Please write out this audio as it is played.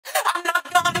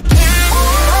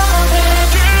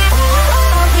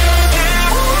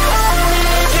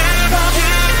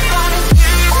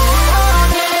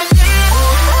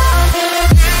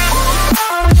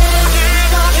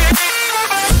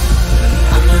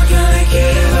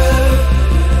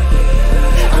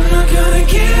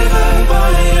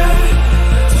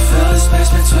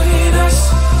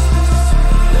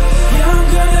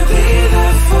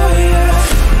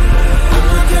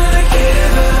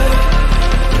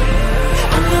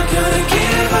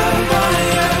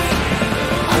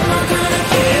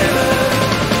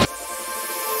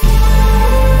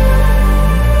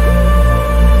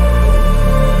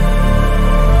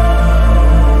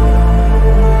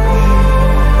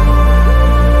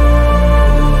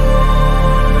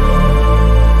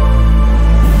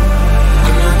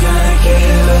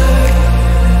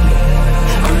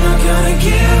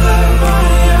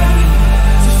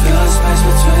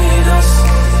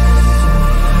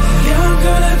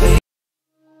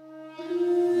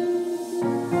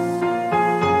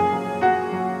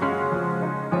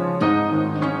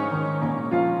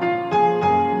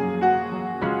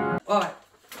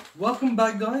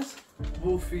back, guys.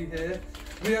 Wolfie here.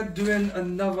 We are doing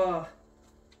another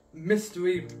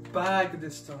mystery bag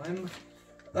this time.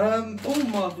 All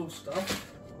Marvel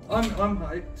stuff. I'm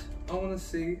hyped. I want to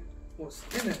see what's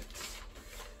in it.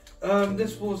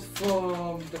 This was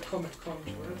from the Comic Con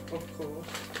trip, of course.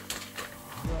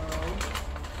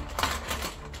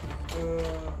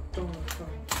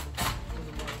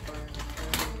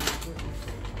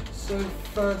 So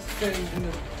first thing in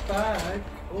the bag,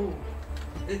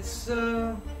 it's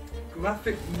a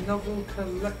graphic novel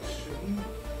collection.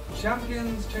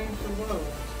 Champions Change the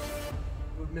World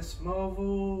with Miss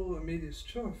Marvel, Amelia's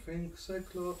Cho, I think,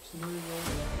 Cyclops, Nova.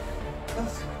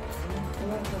 That's nice. I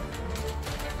like that.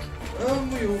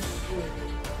 We also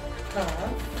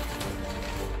have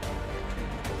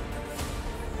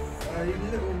a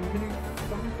little mini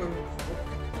Funko Pop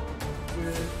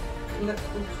with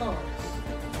collectible cards.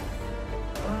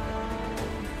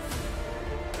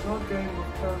 Card game of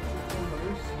character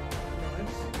combos.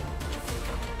 Nice.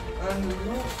 And the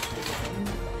last one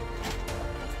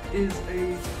is a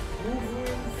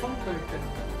Wolverine Funko pin.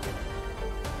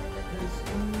 There's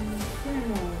 3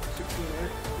 more to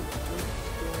collect.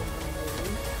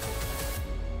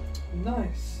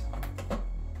 Nice.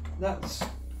 That's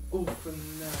all for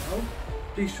now.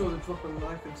 Be sure to drop a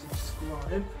like and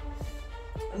subscribe.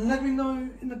 And let me know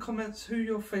in the comments who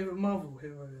your favourite Marvel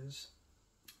hero is.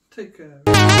 Take care.